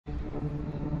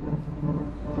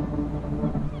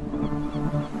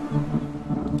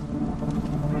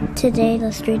Today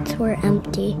the streets were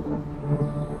empty.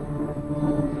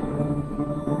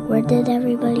 Where did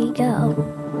everybody go?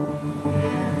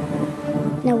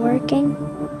 No working,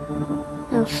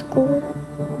 no school,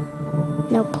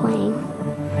 no playing.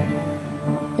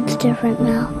 It's different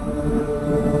now.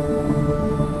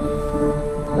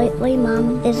 Lately,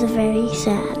 Mom is very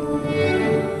sad,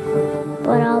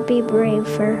 but I'll be brave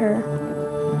for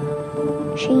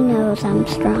her. She knows I'm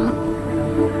strong.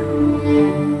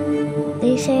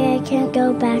 They say I can't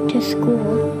go back to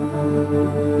school.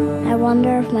 I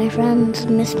wonder if my friends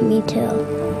missed me too.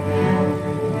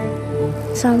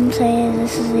 Some say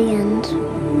this is the end.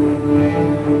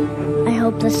 I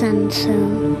hope this ends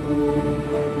soon.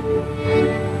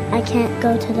 I can't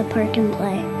go to the park and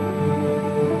play.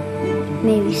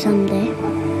 Maybe someday.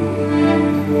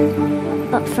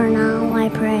 But for now, I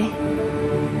pray.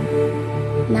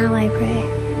 Now I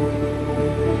pray.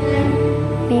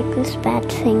 Make this bad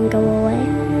thing go away.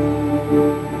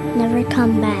 Never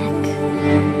come back.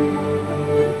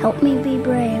 Help me be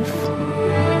brave.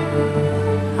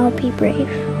 I'll be brave.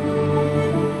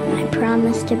 I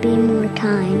promise to be more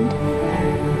kind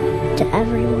to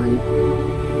everyone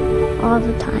all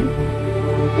the time.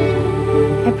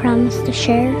 I promise to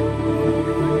share.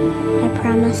 I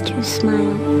promise to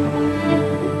smile.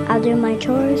 I'll do my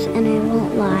chores and I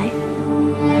won't lie.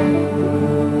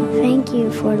 Thank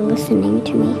you for listening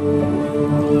to me.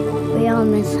 We all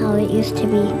miss how it used to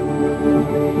be,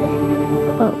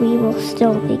 but we will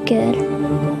still be good.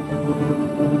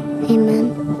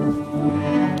 Amen.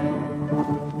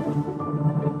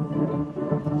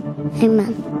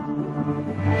 Amen.